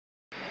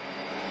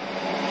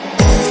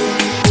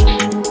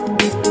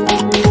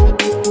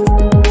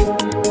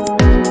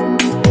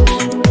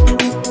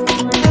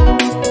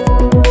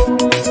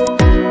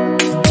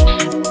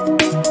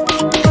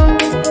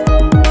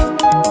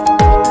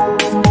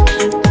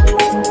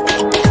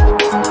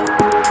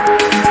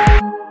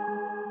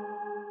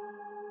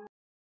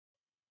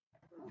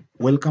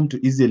Welcome to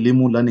Easy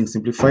Elimu Learning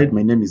Simplified.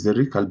 My name is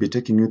Eric. I'll be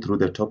taking you through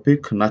the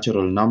topic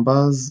natural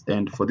numbers,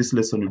 and for this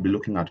lesson we'll be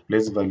looking at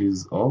place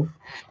values of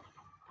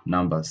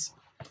numbers.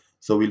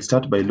 So we'll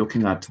start by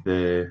looking at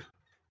the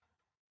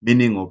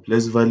meaning of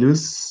place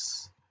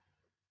values.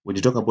 When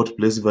you talk about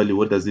place value,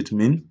 what does it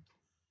mean?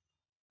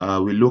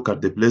 We look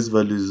at the place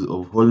values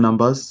of whole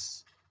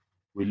numbers.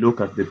 We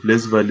look at the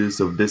place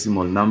values of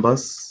decimal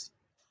numbers.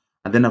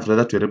 And then after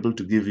that, we're able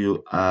to give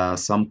you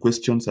some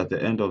questions at the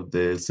end of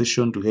the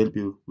session to help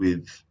you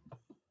with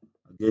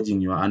gauging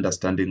your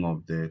understanding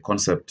of the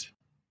concept.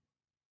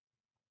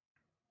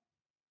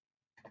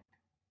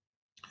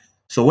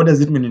 So what does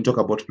it mean when you talk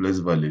about place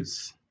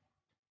values?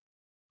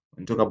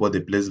 When you talk about the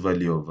place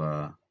value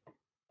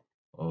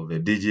of a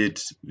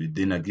digit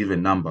within a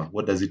given number,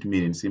 what does it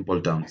mean in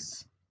simple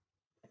terms?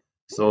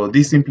 So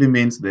this simply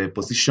means the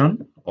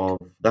position of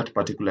that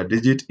particular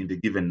digit in the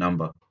given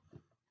number.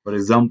 For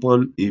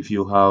example, if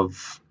you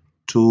have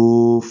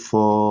 2,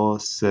 4,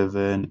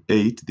 7,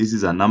 8, this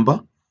is a number.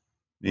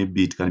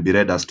 Maybe it can be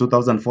read as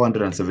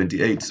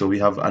 2478. So we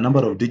have a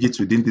number of digits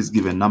within this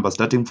given number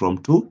starting from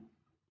 2.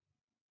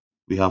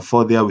 We have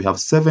 4 there, we have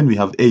 7, we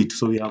have 8.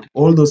 So we have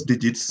all those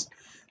digits.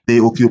 They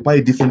occupy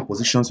different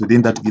positions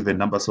within that given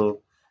number. So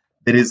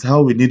that is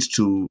how we need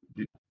to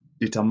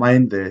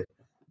determine the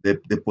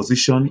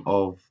position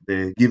of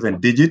the given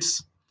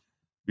digits,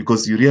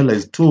 because you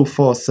realize 2,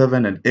 4,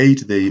 7, and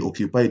 8, they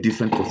occupy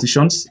different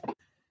positions,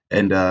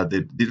 and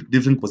the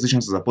different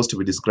positions are supposed to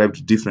be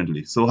described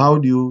differently. So how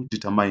do you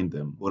determine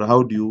them, or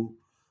how do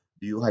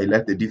you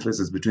highlight the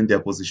differences between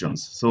their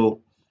positions? So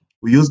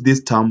we use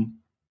this term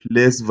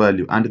place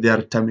value, and there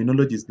are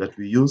terminologies that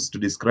we use to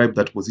describe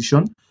that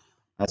position,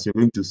 as you're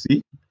going to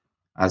see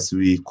as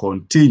we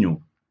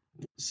continue.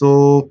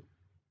 So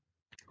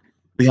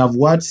we have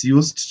words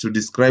used to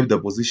describe the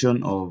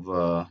position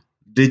of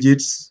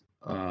digits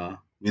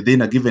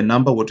within a given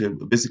number, what we're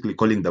basically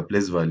calling the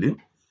place value.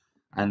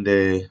 And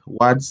the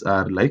words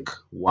are like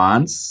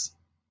ones,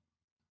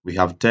 we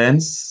have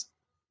tens,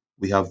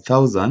 we have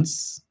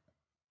thousands,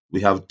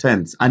 we have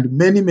tens, and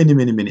many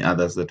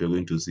others that we're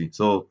going to see.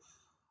 So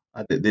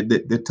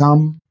the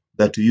term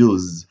that we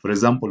use, for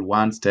example,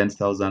 ones, tens,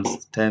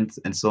 thousands, tens,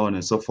 and so on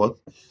and so forth,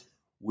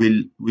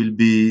 will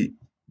be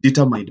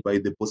determined by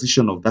the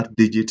position of that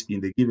digit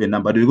in the given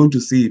number. We're going to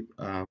see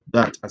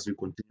that as we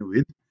continue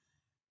with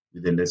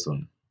the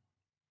lesson.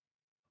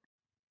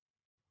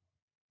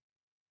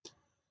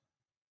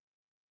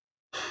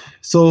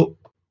 So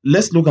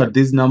let's look at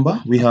this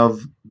number. We have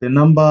the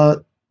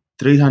number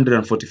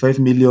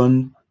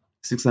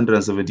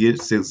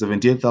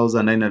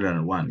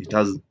 345,678,901. It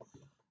has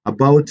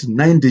about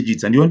 9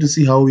 digits, and you want to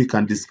see how we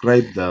can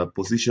describe the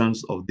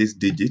positions of these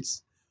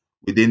digits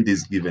within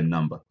this given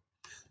number.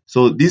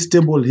 So this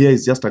table here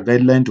is just a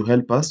guideline to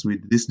help us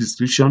with this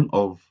description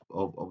of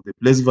the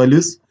place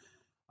values.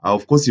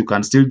 Of course, you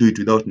can still do it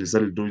without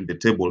necessarily doing the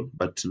table,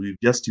 but we've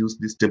just used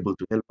this table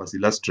to help us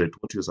illustrate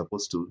what you're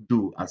supposed to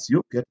do as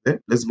you get the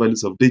place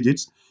values of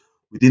digits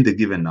within the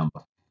given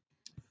number.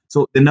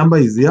 So the number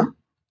is here.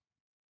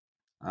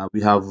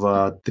 We have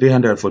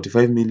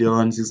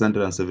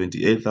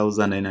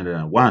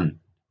 345,678,901.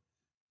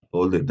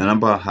 The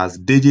number has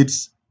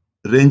digits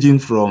ranging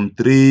from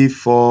 3,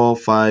 4,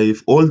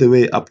 5, all the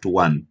way up to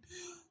 1.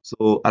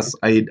 So as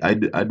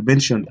I'd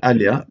mentioned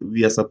earlier,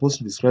 we are supposed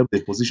to describe the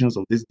positions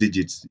of these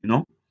digits,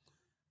 and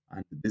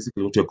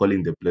basically what you're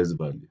calling the place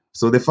value.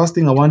 So the first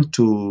thing I want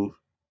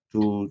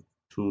want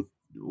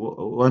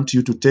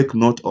you to take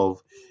note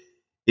of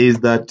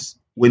is that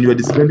when you are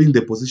describing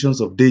the positions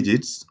of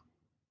digits,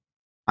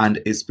 and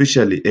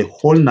especially a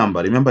whole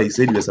number, remember I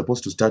said you're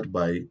supposed to start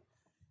by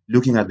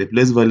looking at the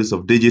place values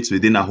of digits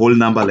within a whole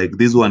number like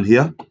this one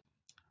here,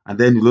 and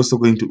then we're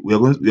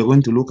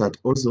going to look at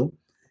also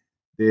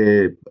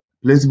the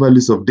place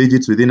values of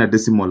digits within a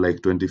decimal like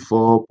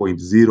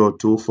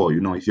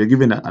 24.024. If you're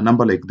given a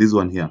number like this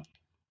one here,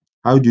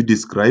 how do you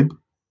describe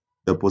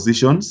the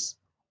positions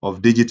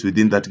of digits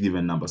within that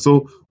given number?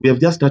 So we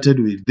have just started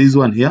with this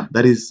one here,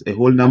 that is a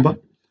whole number.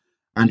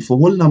 And for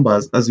whole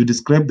numbers, as you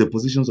describe the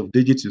positions of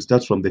digits, you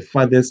start from the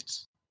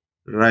farthest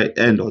right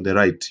end on the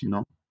right.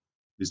 You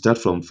start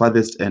from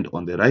farthest end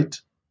on the right,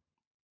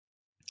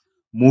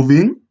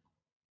 moving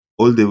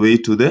all the way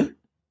to the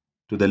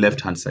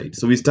left hand side.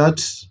 So we start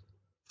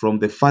from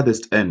the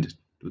farthest end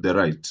to the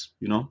right,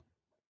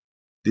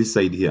 this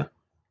side here,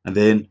 and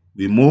then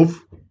we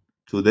move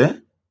to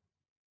the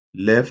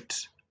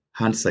left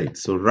hand side.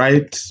 So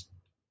right,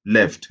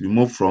 left, we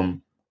move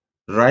from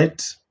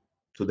right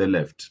to the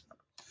left.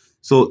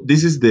 So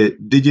this is the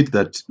digit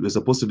that we're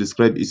supposed to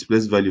describe its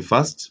place value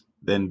first,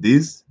 then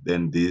this,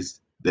 then this,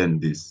 then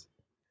this.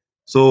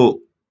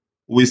 So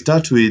we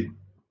start with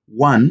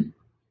 1,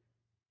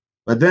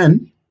 but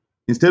then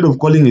instead of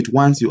calling it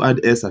ones, you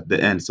add s at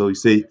the end. So you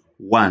say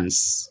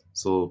ones.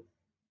 So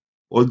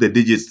all the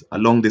digits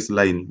along this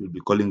line, we'll be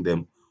calling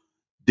them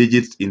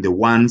digits in the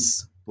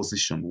ones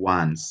position.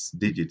 Ones,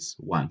 digits,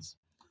 ones.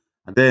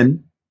 And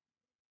then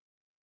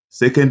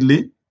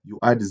secondly, you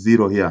add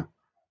 0 here.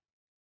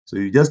 So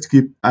you just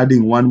keep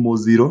adding one more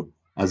 0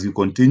 as you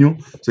continue.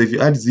 So if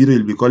you add 0,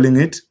 you'll be calling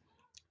it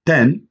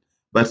 10,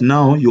 but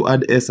now you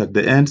add s at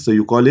the end, so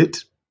you call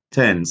it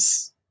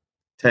tens.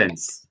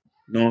 Tens.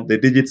 No, the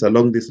digits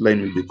along this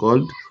line will be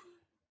called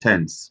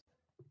tens.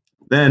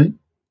 Then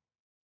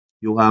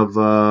you have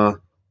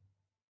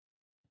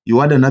you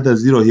add another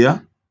 0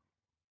 here,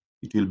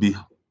 it will be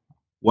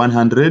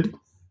 100.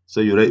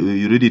 So you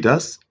read it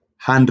as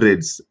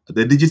hundreds.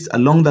 The digits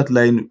along that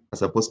line are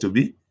supposed to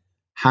be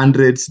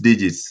hundreds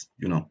digits,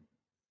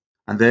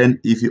 And then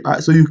if you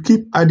add, so you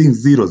keep adding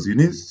zeros. You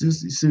need to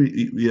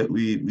see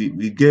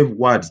we gave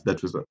words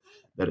that the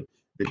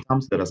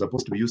terms that are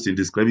supposed to be used in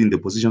describing the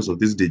positions of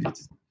these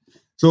digits.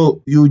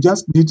 So you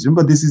just need to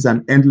remember this is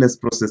an endless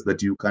process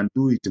that you can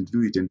do it and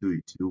do it and do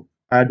it. You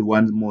add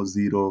one more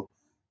zero,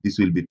 this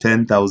will be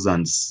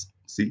 10,000s.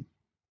 See,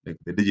 like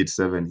the digit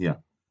 7 here.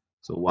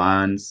 So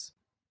ones,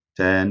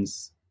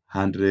 tens,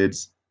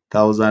 hundreds,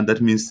 thousand.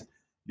 That means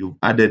you've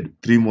added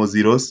 3 more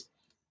zeros,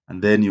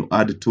 and then you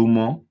add 2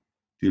 more.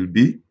 It will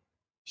be,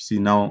 see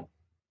now,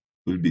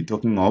 we'll be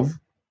talking of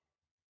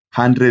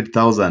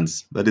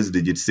 100,000s. That is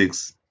digit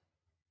 6.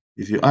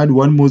 If you add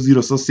one more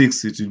zero, so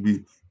 6, it will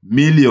be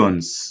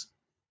millions.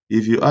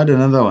 If you add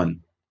another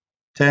one,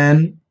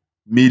 10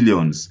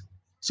 millions.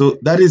 So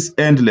that is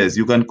endless.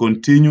 You can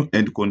continue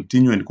and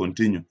continue and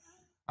continue.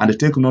 And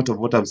take note of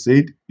what I've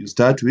said. You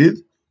start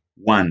with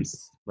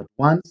ones, but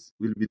ones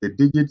will be the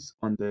digits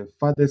on the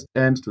farthest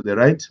end to the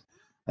right,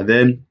 and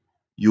then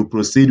you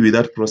proceed with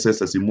that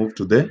process as you move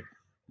to the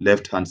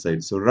left hand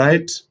side. So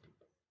right,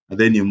 and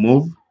then you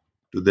move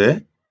to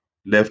the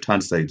left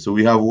hand side. So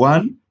we have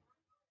one,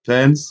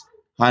 tens,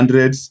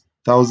 hundreds,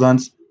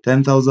 thousands,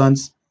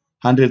 10,000s,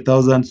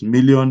 100,000s,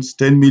 millions,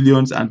 10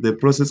 millions, and the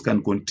process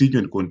can continue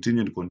and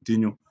continue and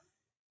continue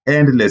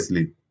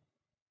endlessly.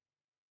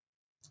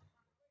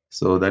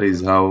 So that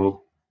is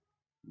how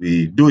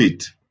we do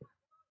it.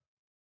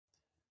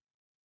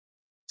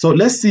 So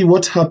let's see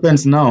what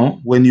happens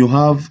now when you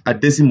have a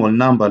decimal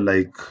number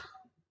like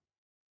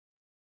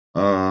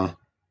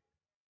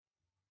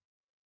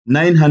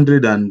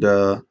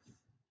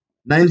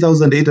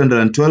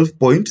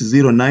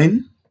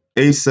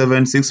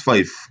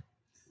 9,812.098765.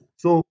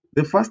 So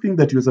the first thing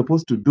that you're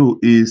supposed to do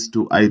is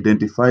to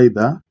identify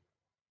the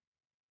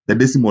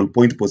decimal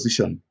point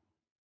position.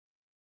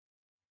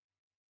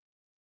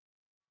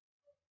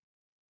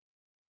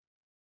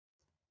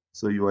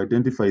 So you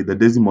identify the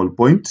decimal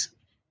point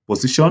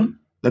position.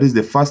 That is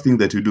the first thing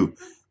that you do.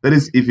 That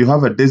is, if you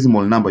have a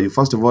decimal number, you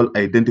first of all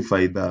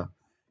identify the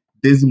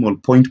decimal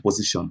point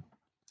position.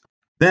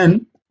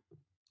 Then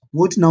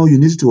what now you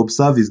need to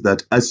observe is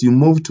that as you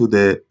move to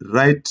the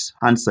right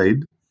hand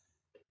side,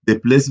 the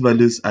place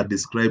values are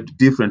described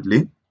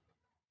differently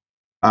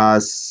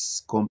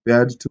as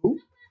compared to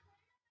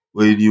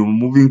when you're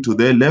moving to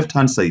the left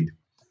hand side.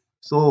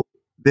 So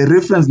the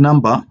reference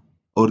number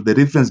or the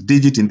reference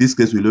digit in this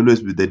case will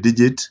always be the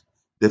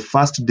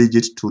first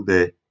digit to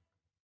the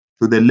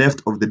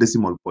left of the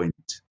decimal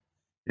point.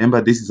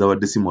 Remember, this is our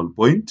decimal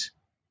point.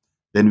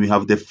 Then we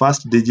have the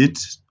first digit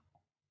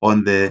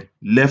on the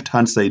left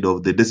hand side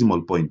of the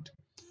decimal point.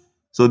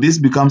 So this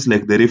becomes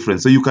like the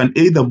reference. So you can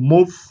either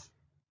move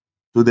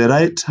to the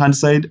right hand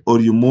side or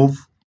you move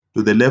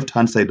to the left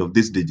hand side of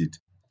this digit.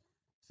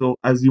 So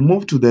as you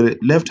move to the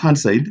left hand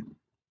side,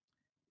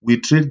 we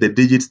treat the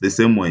digits the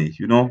same way.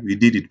 We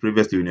did it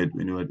previously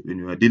when you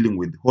were dealing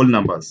with whole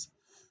numbers.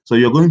 So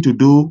you're going to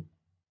do,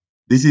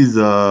 this is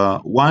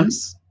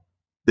ones,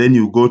 then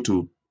you go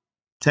to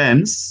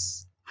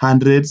tens,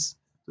 hundreds.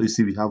 So you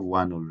see we have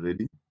one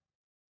already.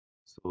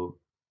 So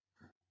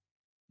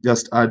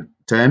just add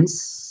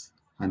tens,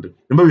 and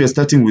remember we are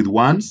starting with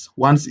ones.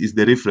 Ones is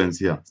the reference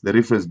here, it's the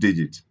reference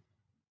digit.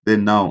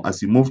 Then now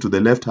as you move to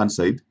the left hand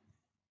side,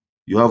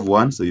 you have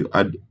one, so you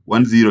add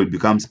 10, it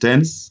becomes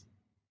tens,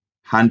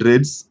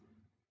 hundreds,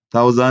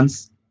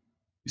 thousands,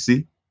 you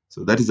see.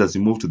 So that is as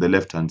you move to the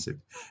left hand side.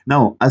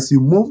 Now as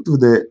you move to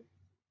the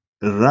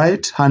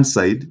right hand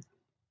side,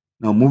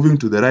 now moving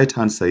to the right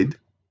hand side,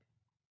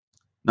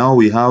 now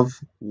we have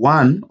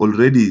one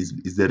already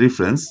is the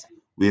reference.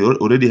 We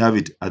already have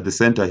it at the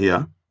center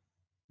here.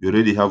 We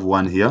already have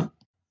one here.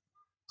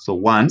 So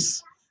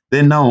ones.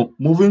 Then now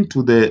moving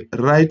to the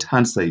right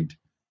hand side,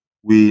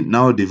 we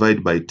now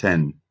divide by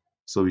 10.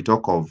 So we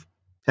talk of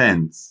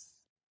tens.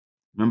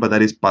 Remember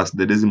that is past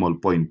the decimal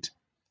point.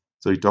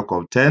 So we talk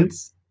of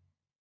tens,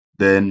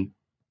 then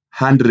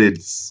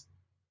hundreds,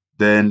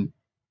 then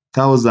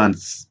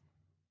thousands.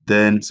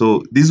 Then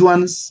so these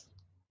ones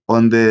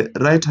on the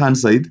right hand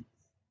side,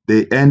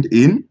 they end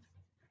in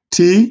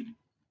T,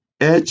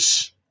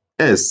 H,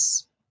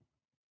 S.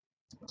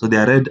 So they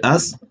are read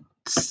as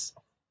ts,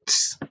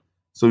 ts.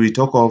 So we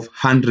talk of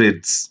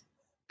hundreds,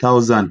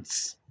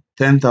 thousands,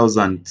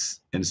 10,000s,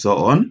 and so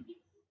on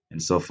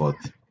and so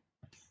forth.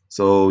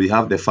 So we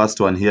have the first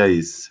one here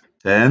is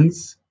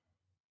tens,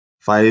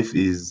 5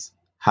 is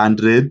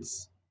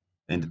hundreds,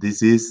 and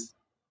this is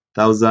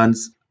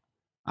thousands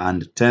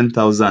and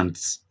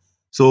 10,000s.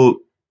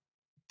 So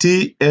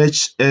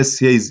THS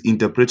here is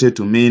interpreted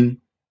to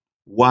mean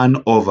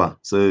 1 over.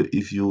 So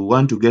if you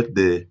want to get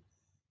the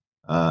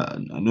I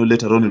know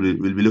later on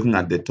we'll be looking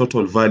at the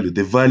total value,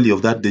 the value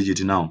of that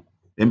digit now.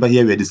 Remember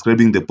here we are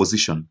describing the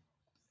position.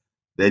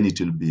 Then it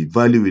will be,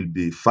 value will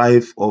be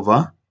 5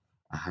 over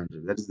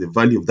 100. That is the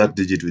value of that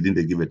digit within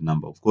the given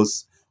number. Of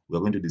course, we're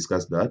going to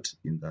discuss that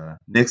in the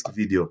next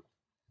video.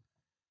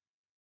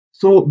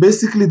 So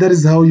basically, that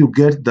is how you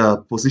get the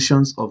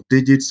positions of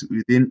digits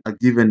within a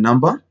given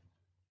number,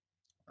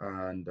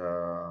 and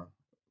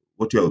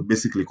what you're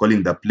basically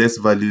calling the place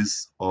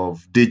values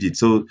of digits.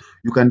 So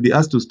you can be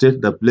asked to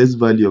state the place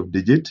value of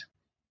digit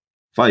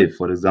 5,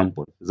 for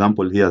example.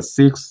 Example here,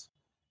 6,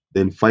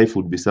 then 5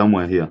 would be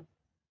somewhere here.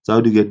 So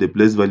how do you get the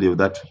place value of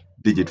that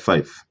digit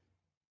 5?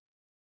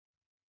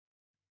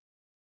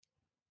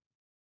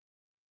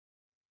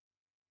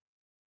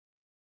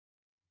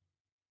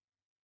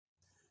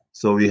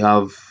 So we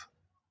have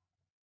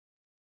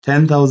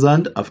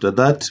 10,000. After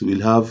that,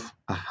 we'll have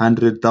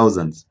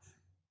 100,000.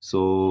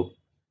 So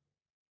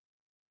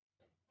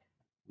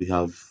we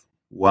have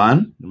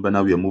 1. Remember,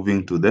 now we are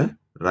moving to the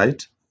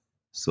right.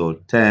 So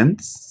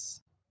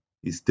tenths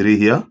is 3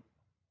 here.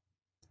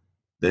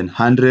 Then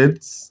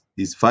hundreds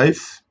is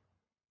 5.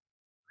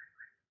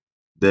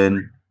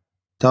 Then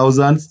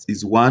thousands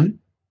is 1.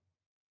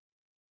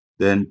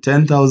 Then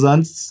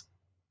 10,000s,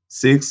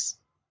 6.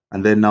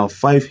 And then now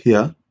 5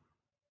 here.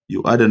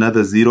 You add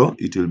another 0,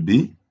 it will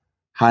be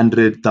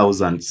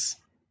 100,000s.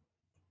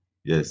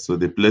 Yes, so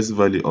the place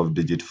value of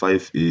digit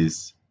 5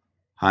 is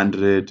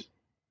 100,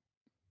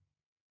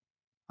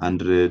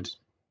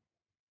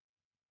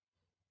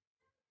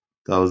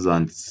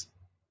 100,000s.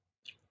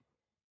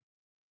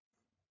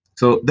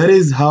 So that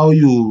is how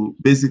you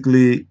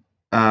basically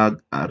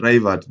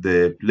arrive at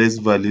the place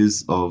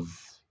values of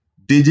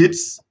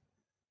digits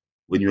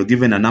when you are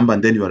given a number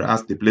and then you are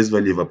asked the place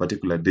value of a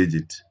particular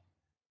digit.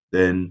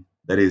 Then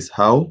that is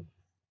how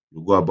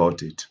you go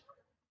about it.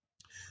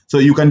 So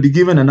you can be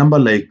given a number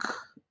like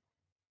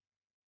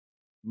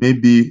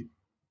maybe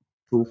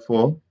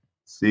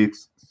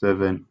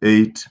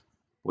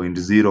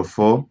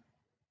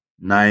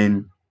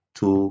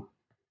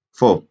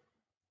 24678.04924.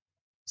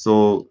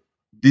 So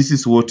this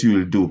is what you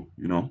will do,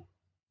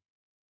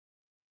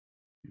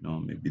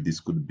 maybe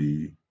this could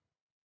be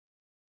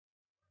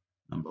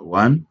number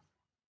 1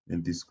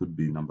 and this could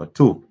be number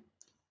 2.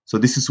 So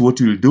this is what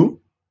you will do.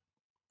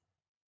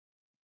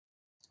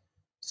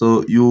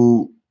 So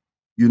you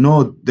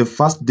know the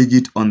first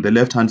digit on the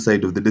left hand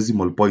side of the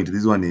decimal point,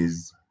 this one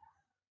is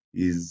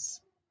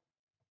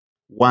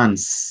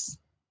ones,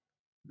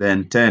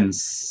 then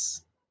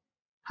tens,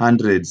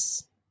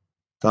 hundreds,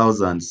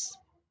 thousands,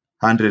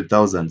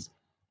 100,000s.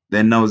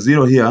 Then now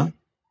 0 here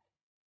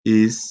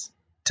is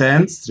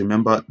tens.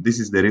 Remember, this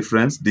is the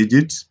reference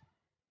digit.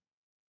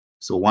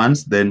 So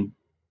ones, then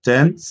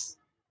tens,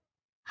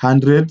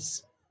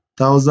 hundreds,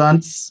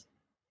 thousands,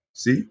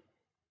 see,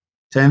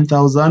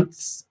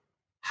 10,000s,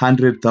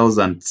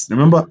 100,000s.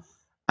 Remember,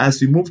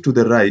 as we move to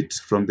the right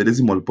from the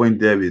decimal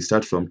point there, we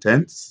start from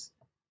tens,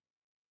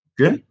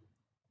 okay,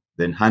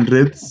 then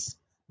hundreds.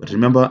 But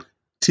remember,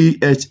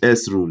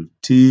 THS rule,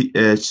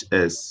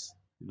 THS,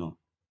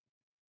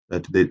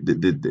 that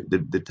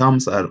the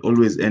terms are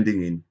always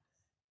ending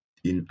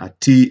in a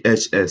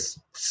THS.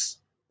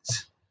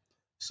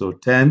 So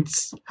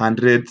tenths,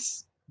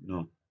 hundreds,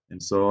 and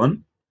so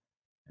on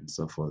and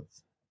so forth.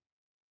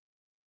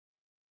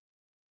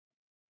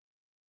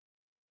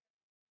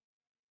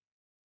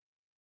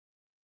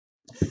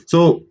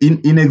 So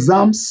in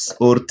exams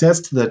or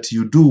tests that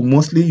you do,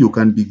 mostly you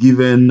can be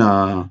given,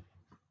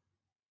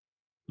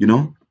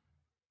 you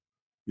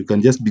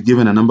can just be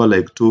given a number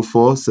like 2,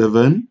 4,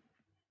 7,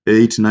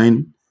 8,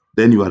 9.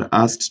 Then you are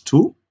asked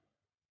to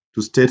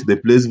state the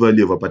place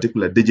value of a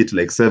particular digit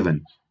like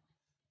 7.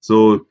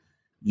 So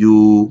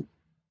you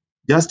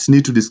just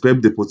need to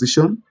describe the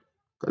position.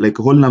 Like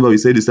a whole number, we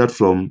said you start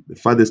from the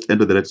farthest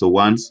end of the right, so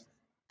ones,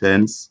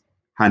 tens,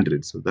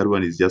 hundreds. So that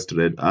one is just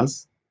read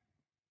as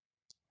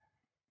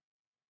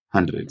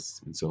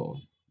hundreds and so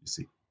on, you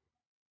see.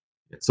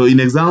 So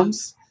in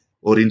exams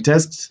or in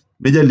tests,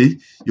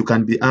 majorly, you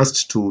can be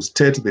asked to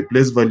state the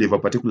place value of a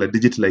particular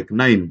digit like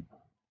 9.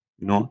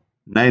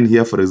 9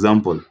 here, for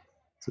example.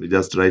 So you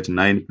just write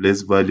 9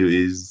 place value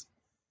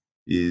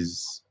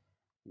is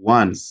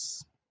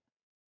ones,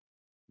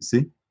 you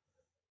see.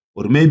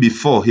 Or maybe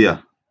 4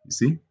 here, you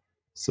see.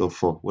 So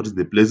 4, what is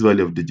the place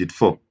value of digit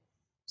 4?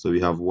 So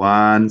we have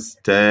ones,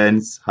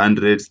 tens,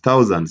 hundreds,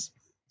 thousands.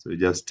 So we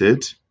just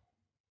state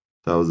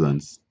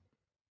thousands.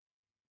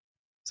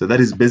 So that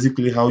is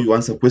basically how you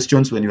answer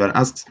questions when you are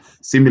asked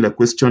similar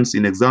questions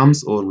in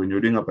exams or when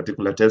you're doing a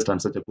particular test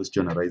and such a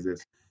question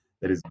arises.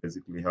 That is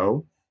basically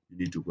how you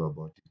need to go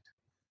about it.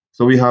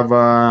 So we have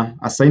an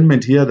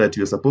assignment here that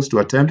you're supposed to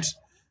attempt.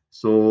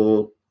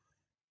 So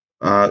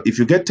if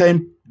you get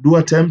time, do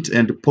attempt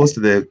and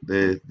post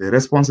the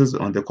responses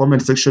on the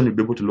comment section. You'll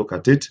be able to look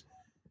at it,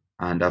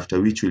 and after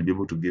which you'll be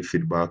able to give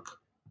feedback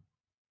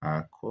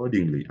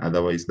accordingly.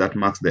 Otherwise, that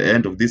marks the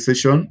end of this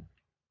session.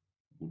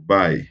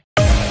 Goodbye.